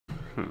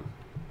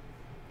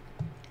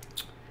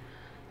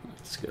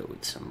Let's go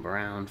with some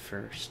brown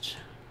first.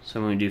 So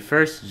what I'm going to do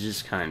first is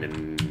just kind of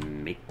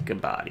make a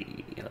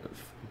body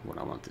of what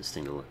I want this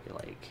thing to look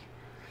like.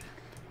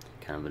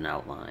 Kind of an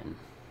outline.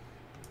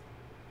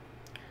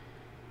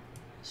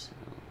 So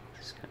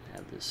just kind of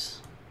have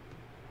this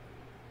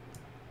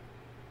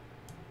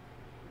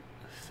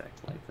effect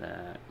like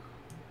that.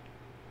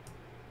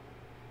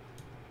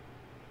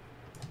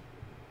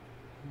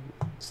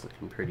 It's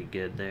looking pretty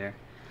good there.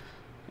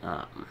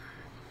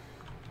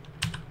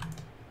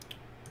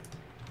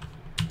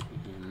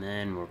 And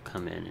then we'll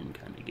come in and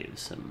kind of give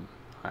some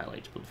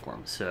highlights to the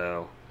form.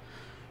 So,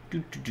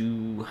 kind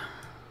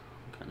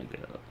of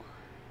go.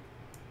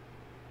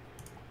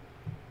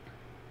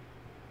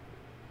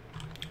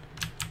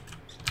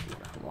 Just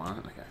what I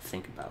want. I gotta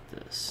think about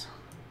this.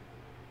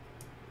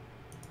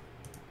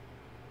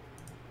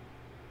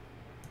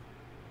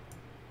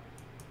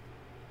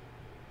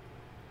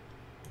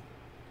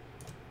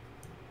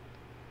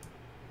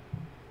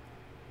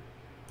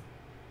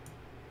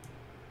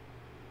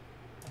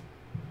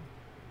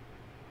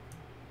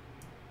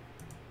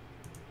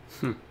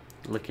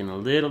 Looking a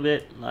little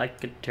bit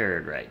like a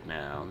turd right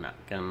now, not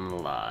gonna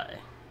lie.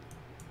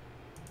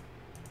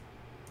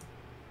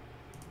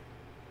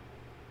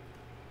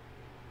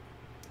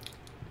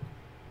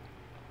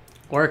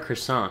 Or a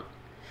croissant.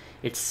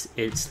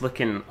 It's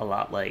looking a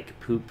lot like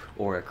poop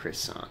or a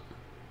croissant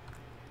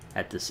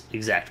at this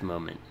exact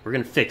moment. We're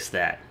gonna fix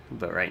that,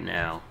 but right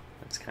now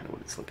that's kind of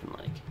what it's looking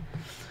like.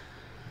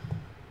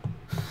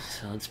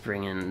 So let's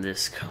bring in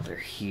this color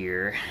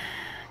here.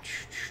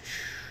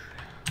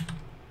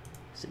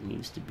 It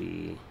needs to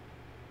be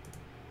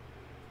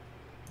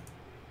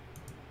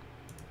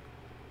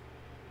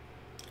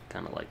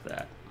kind of like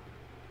that.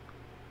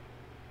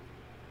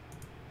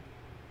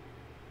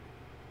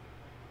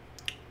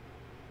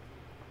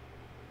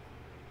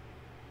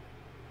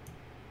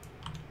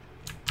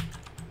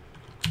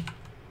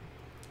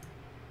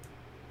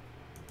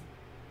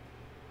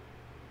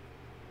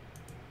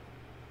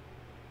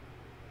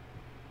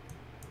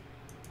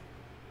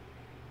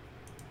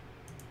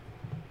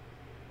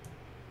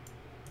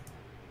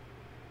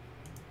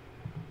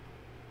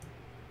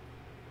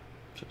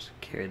 Just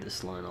carry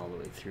this line all the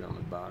way through on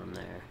the bottom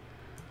there.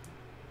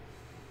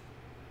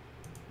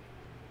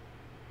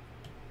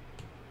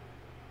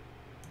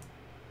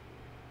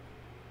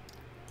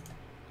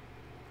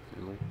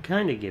 And we're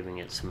kind of giving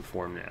it some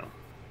form now.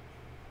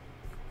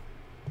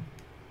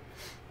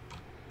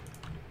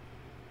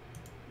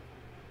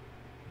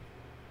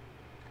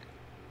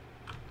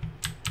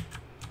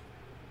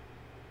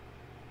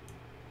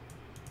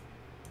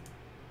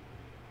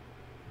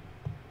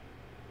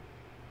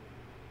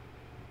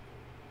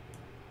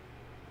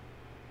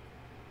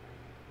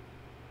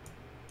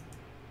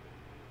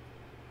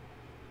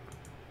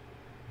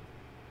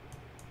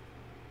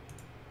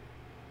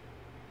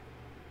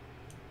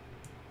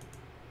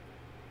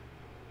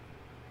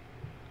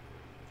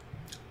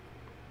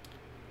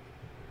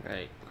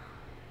 Right.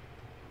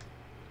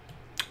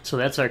 So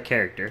that's our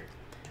character.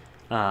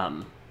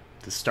 The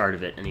start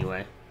of it,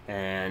 anyway.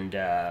 And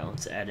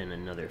let's add in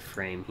another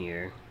frame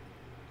here.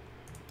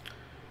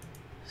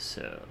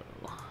 So,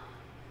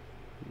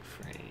 new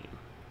frame.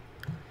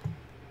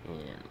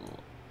 And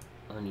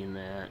we'll onion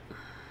that.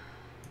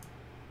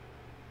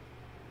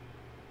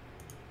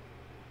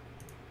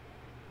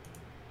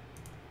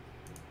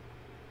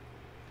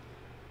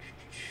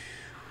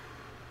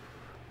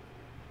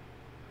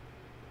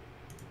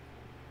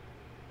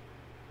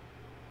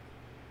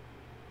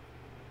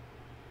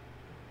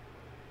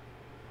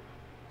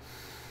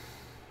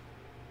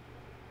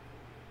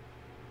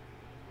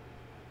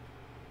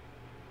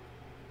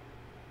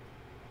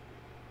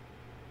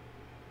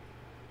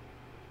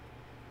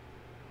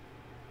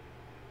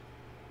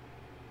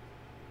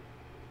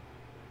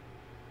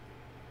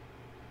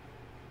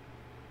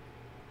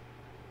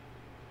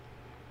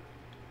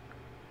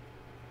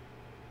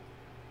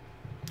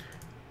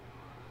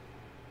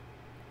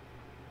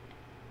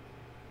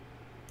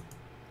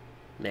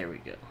 There we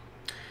go.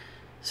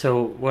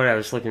 So what I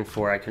was looking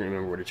for, I couldn't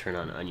remember where to turn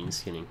on onion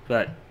skinning,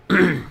 but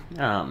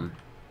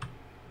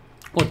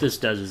what this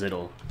does is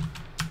it'll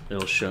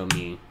show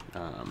me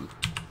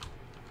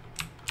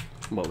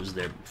what was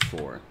there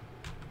before.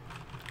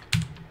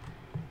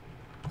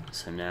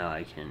 So now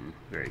I can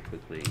very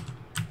quickly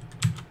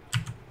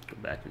go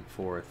back and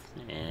forth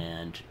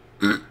and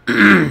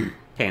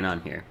pan on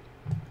here.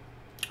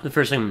 The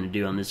first thing I'm going to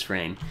do on this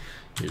frame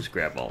is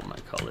grab all my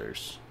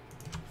colors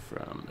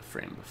from the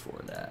frame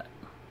before that.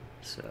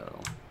 So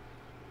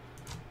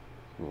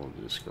we'll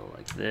just go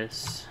like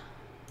this.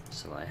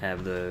 So I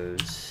have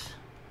those,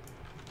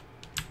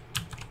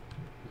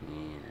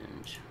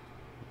 and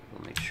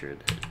we'll make sure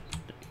that they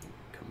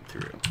come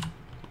through.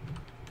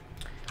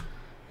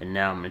 And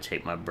now I'm going to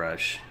take my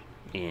brush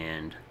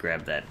and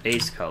grab that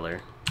base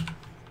color,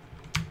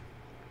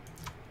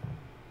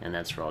 and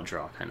that's where I'll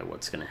draw kind of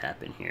what's going to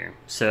happen here.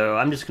 So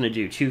I'm just going to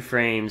do 2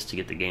 frames to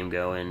get the game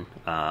going.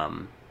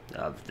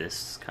 Of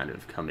this kind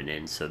of coming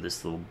in. So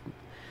this little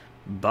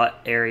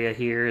butt area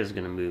here is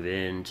going to move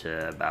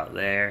into about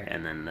there,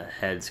 and then the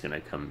head's going to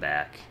come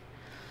back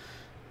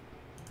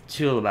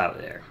to about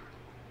there.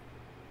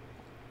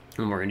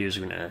 And what we're going to do is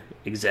we're going to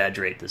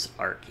exaggerate this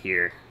arc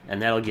here,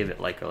 and that'll give it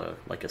like a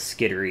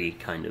skittery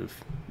kind of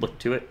look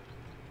to it.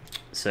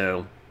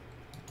 So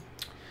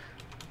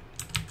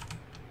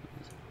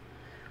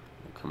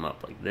we'll come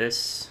up like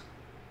this,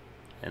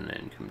 and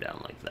then come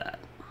down like that.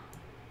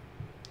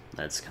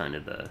 That's kind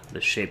of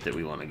the shape that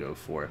we want to go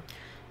for.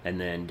 And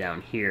then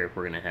down here,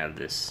 we're going to have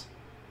this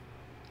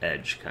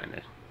edge kind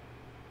of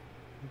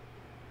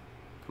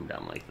come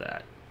down like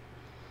that.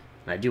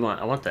 And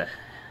I want the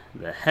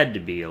head to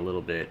be a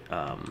little bit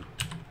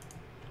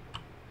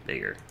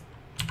bigger.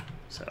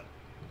 So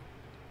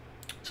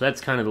that's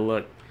kind of the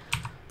look.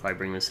 If I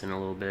bring this in a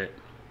little bit.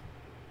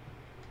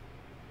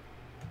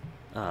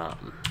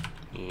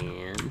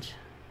 And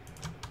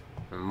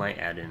I might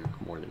add in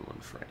more than one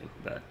frame,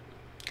 but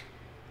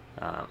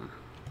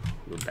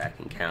go back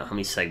and count. How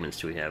many segments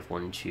do we have?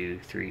 1, 2,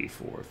 3,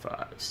 4,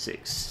 5,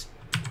 6,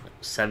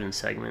 7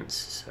 segments.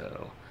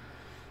 So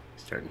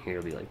starting here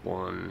will be like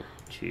 1,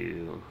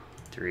 2,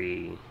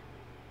 3,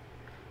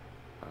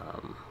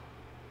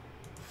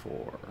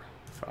 4,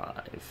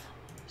 5,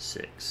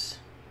 6,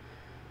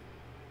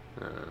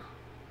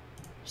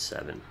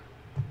 7.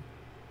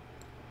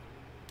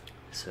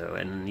 So,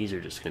 and then these are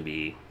just going to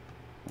be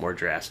more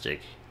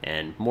drastic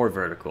and more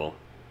vertical.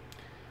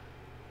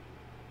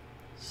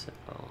 So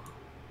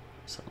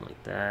something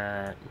like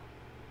that.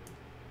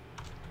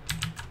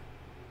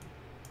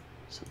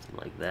 Something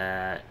like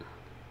that.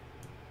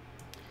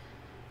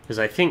 Because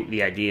I think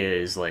the idea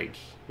is, like,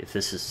 if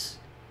this is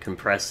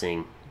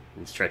compressing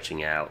and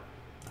stretching out,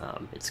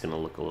 it's going to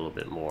look a little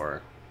bit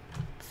more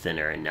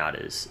thinner and not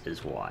as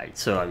wide.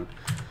 So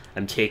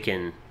I'm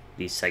taking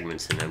these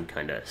segments and I'm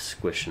kind of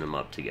squishing them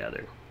up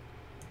together,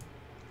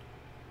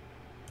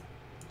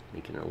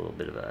 making a little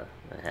bit of a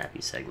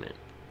happy segment.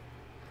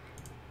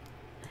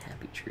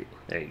 Happy tree.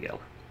 There you go.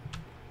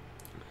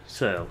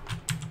 So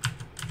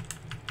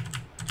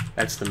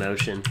that's the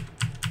motion.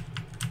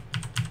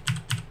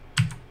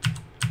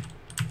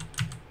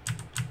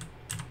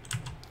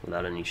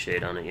 Without any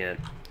shade on it yet.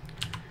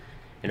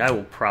 And I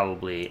will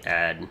probably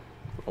add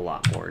a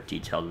lot more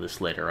detail to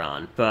this later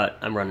on, but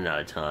I'm running out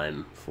of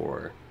time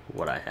for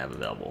what I have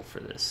available for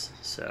this.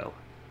 So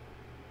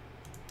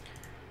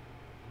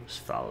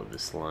just follow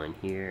this line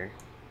here.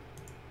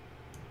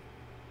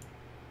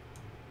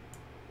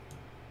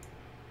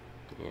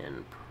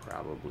 And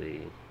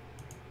probably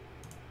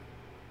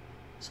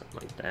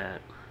something like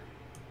that.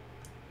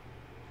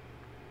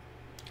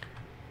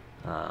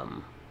 I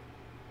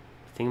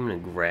think I'm going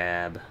to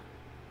grab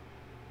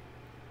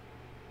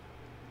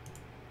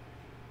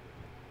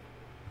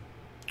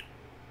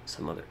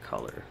some other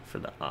color for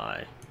the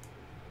eye,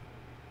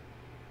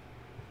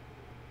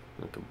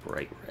 like a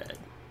bright red,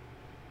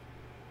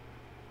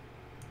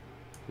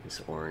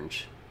 this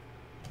orange.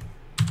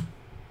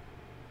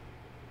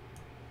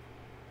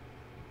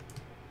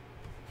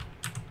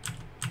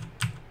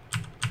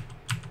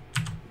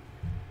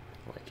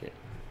 Like it.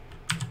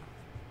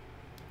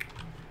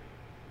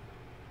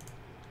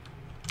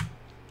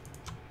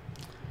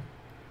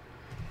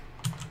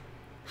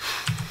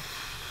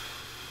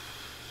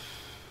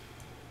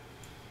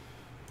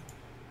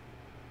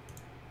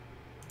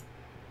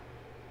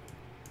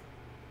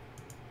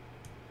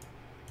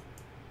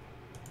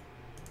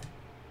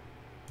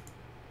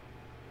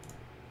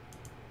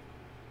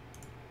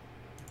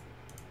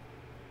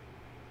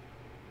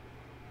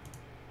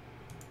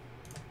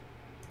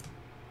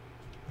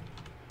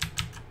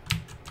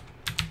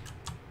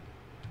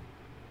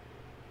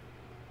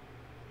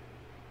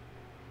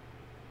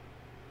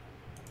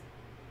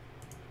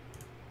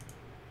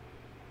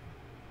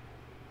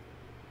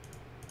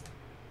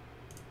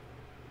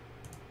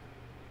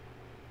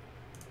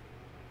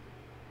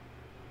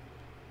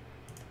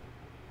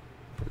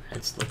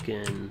 It's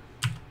looking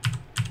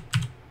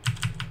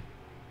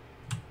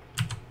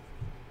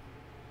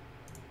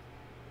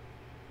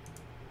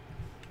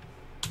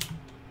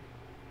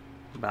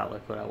about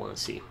like what I want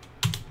to see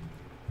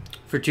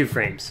for 2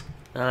 frames.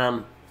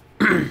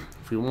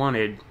 If we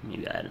wanted,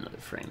 maybe add another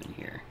frame in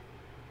here.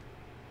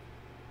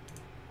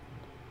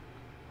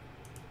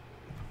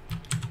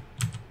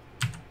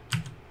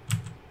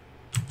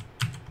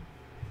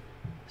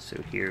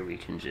 So here we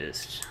can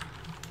just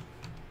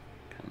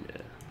kind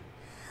of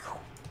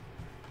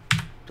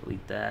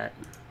delete that,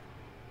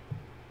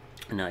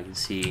 and now I can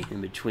see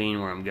in between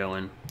where I'm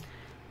going,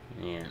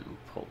 and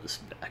pull this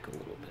back a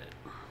little bit.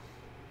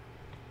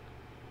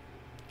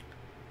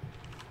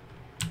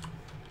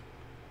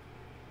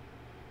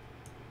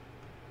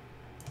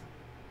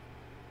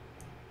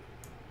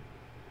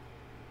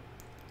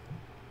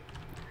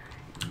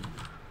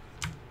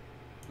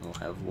 We'll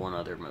have one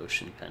other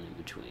motion pen in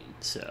between,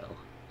 so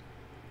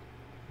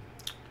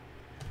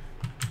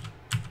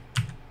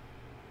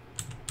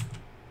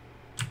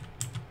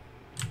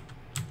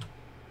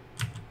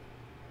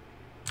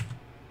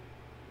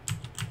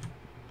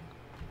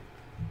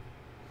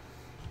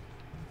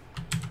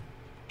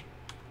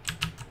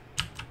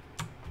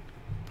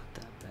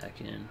back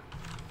in.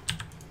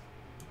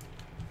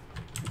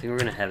 I think we're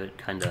going to have it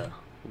kind of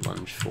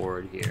lunge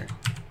forward here.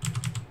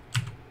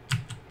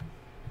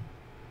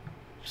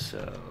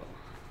 So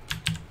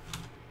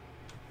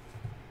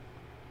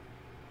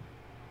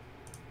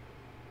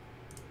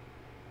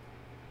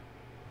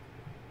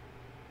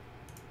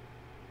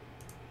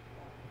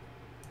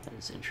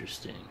that's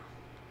interesting.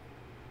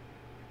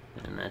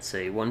 And that's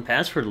a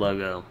 1Password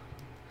logo.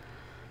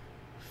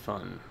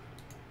 Fun.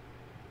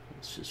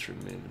 Let's just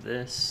remove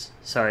this.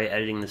 Sorry,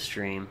 editing the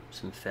stream.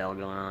 Some fail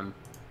going on.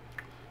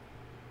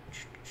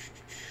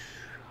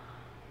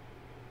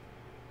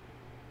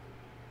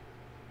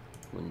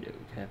 Window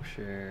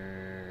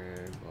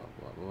capture, blah,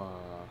 blah, blah.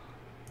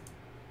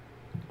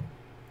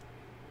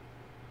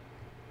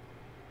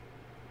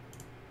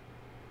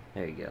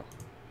 There you go.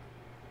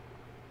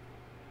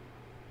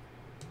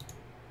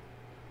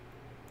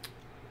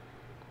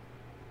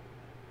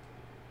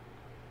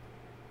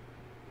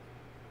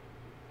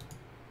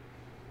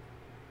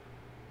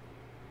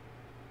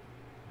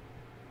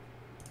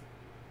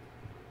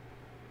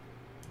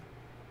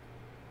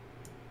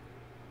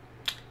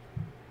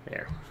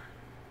 There.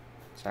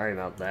 Sorry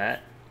about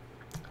that.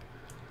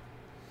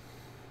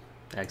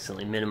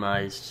 Accidentally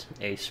minimized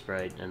a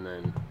sprite and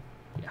then,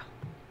 yeah.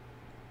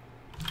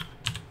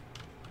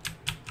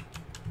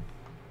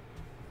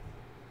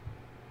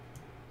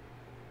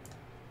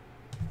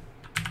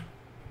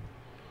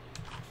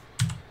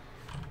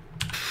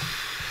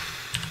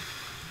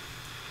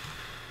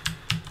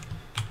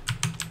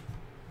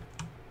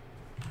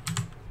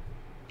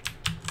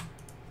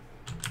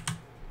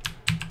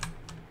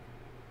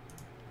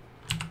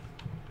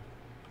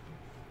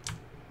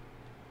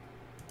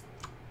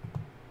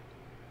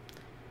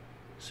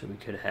 So we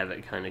could have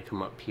it kind of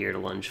come up here to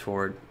lunge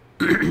forward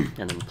and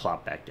then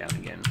plop back down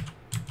again.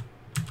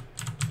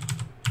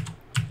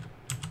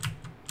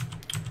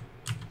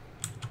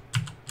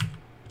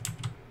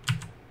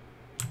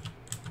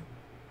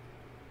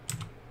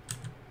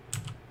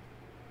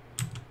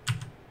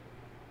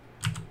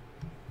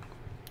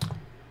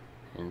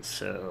 And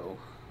so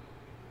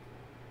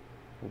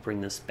we'll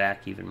bring this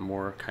back even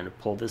more, kind of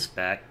pull this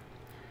back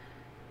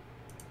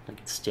like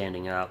it's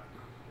standing up.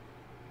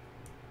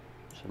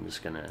 So I'm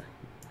just going to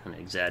kind of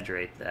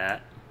exaggerate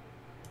that,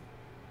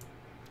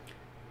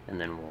 and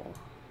then we'll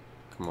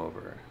come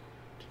over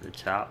to the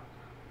top.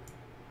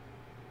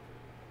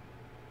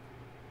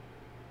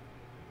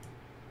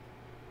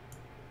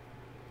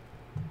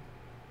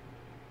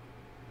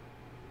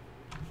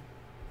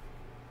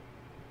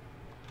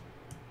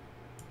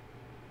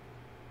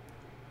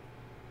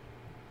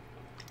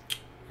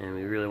 And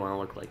we really want to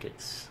look like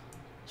it's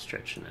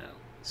stretching out,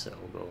 so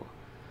we'll go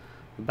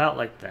about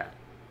like that.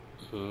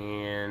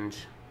 And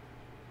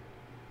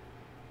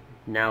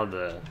now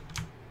the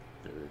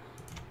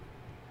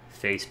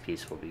face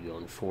piece will be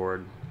going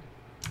forward.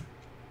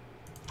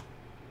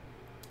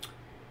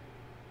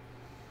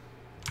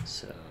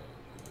 So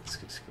let's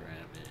just grab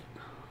it,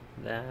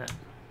 that.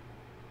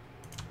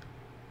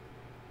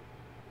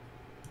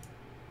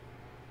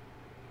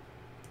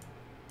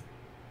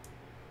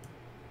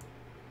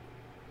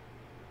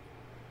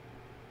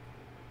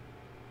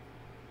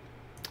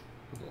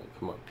 We'll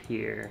come up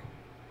here.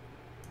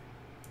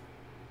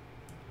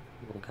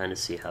 We'll kind of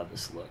see how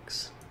this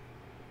looks.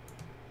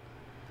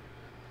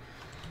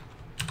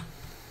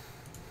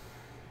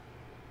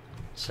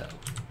 So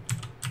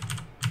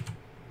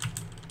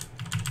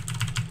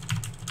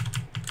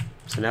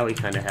now we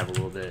kind of have a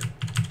little bit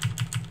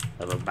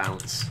of a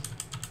bounce,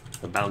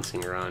 a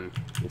bouncing run,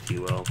 if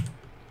you will.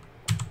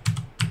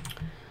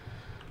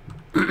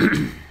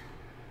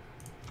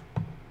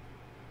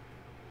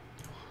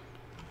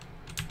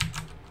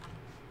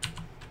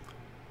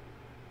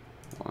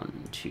 One,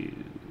 two,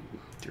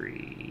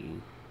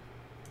 3,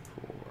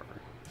 4,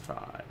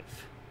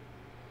 5,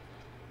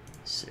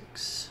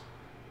 6,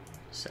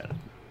 7.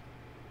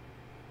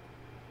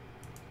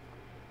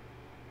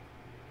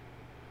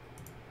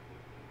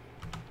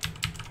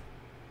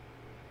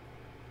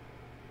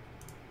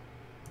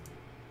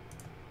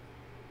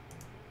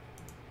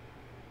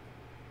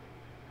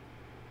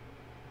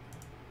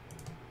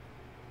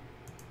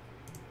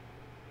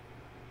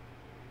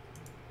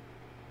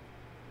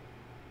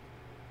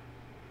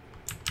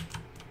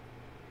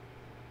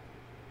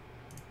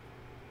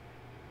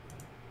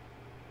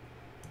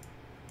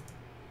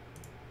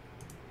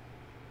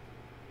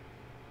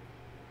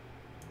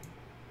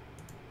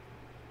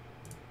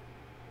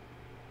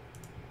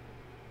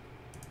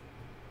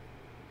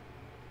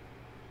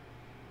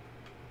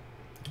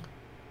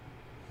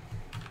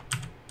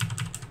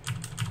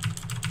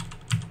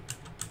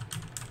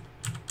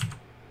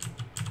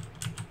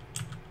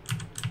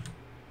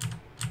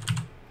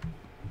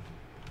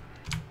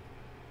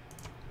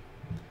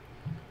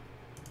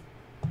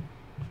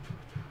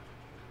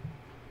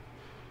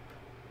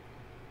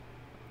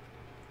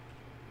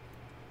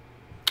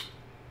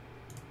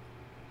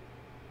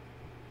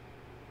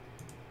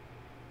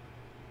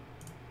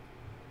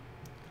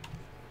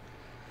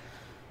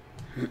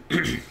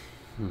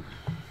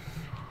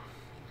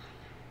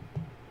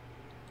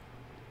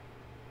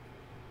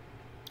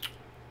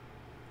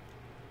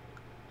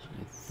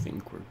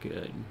 we're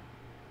good.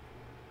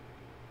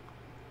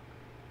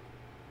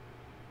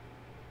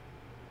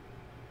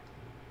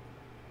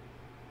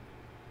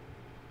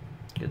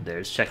 Good,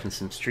 there's checking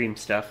some stream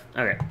stuff.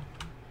 Okay.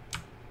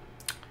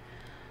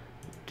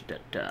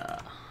 Da-da-da.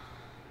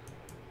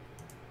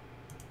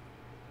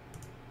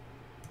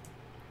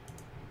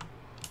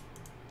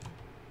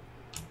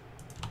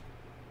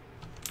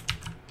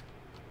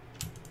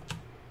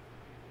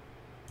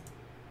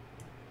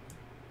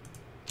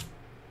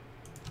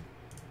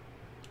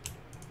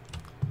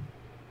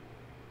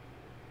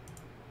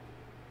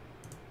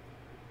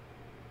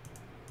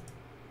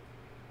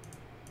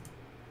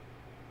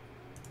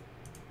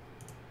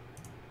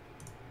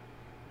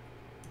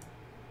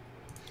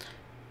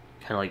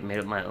 Kind of like made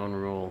up my own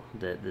rule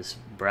that this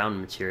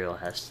brown material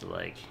has to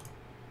like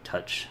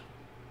touch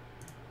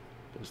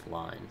those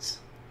lines.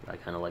 I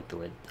kind of like the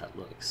way that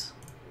looks.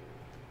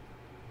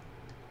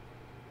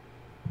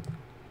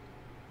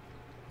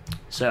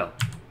 So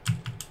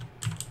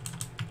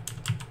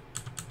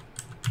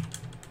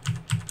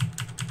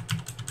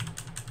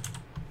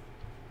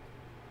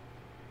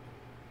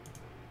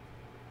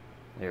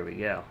there we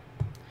go,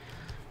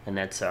 and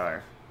that's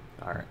our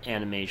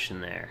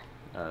animation there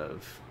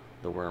of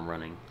the worm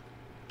running.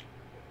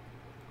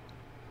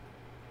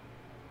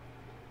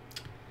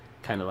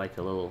 Kind of like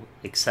a little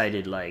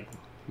excited, like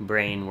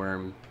brain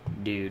worm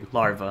dude,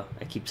 larva.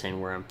 I keep saying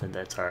worm, but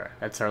that's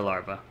our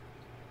larva.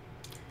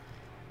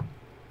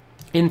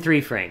 In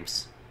 3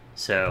 frames.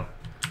 So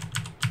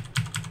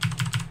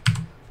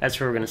that's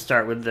where we're gonna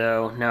start with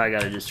though. Now I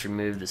gotta just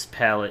remove this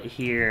palette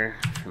here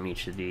from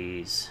each of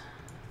these,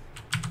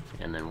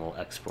 and then we'll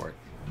export.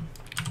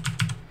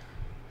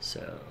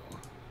 So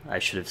I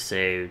should have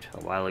saved a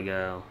while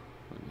ago.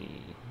 Let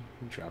me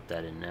drop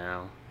that in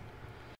now.